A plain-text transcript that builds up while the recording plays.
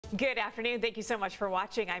Good afternoon. Thank you so much for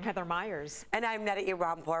watching. I'm Heather Myers. And I'm Neda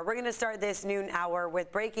Irampur. We're going to start this noon hour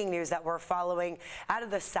with breaking news that we're following out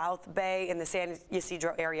of the South Bay in the San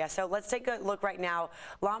Ysidro area. So let's take a look right now.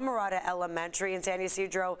 Miranda Elementary in San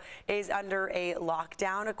Ysidro is under a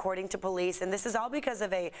lockdown, according to police. And this is all because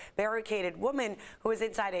of a barricaded woman who is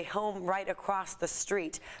inside a home right across the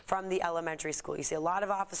street from the elementary school. You see a lot of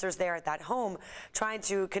officers there at that home trying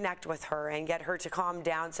to connect with her and get her to calm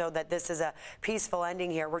down so that this is a peaceful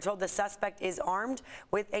ending here. We're told the suspect is armed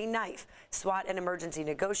with a knife. SWAT and emergency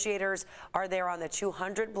negotiators are there on the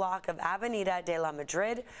 200 block of Avenida de la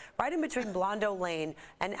Madrid, right in between Blondo Lane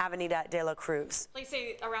and Avenida de la Cruz. Police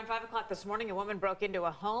say around 5 o'clock this morning, a woman broke into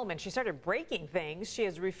a home and she started breaking things. She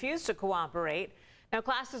has refused to cooperate. Now,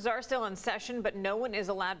 classes are still in session, but no one is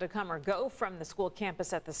allowed to come or go from the school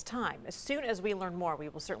campus at this time. As soon as we learn more, we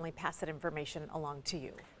will certainly pass that information along to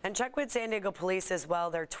you. And check with San Diego Police as well.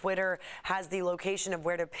 Their Twitter has the location of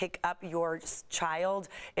where to pick up your child.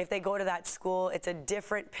 If they go to that school, it's a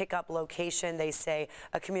different pickup location. They say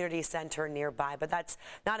a community center nearby, but that's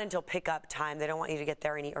not until pickup time. They don't want you to get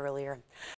there any earlier.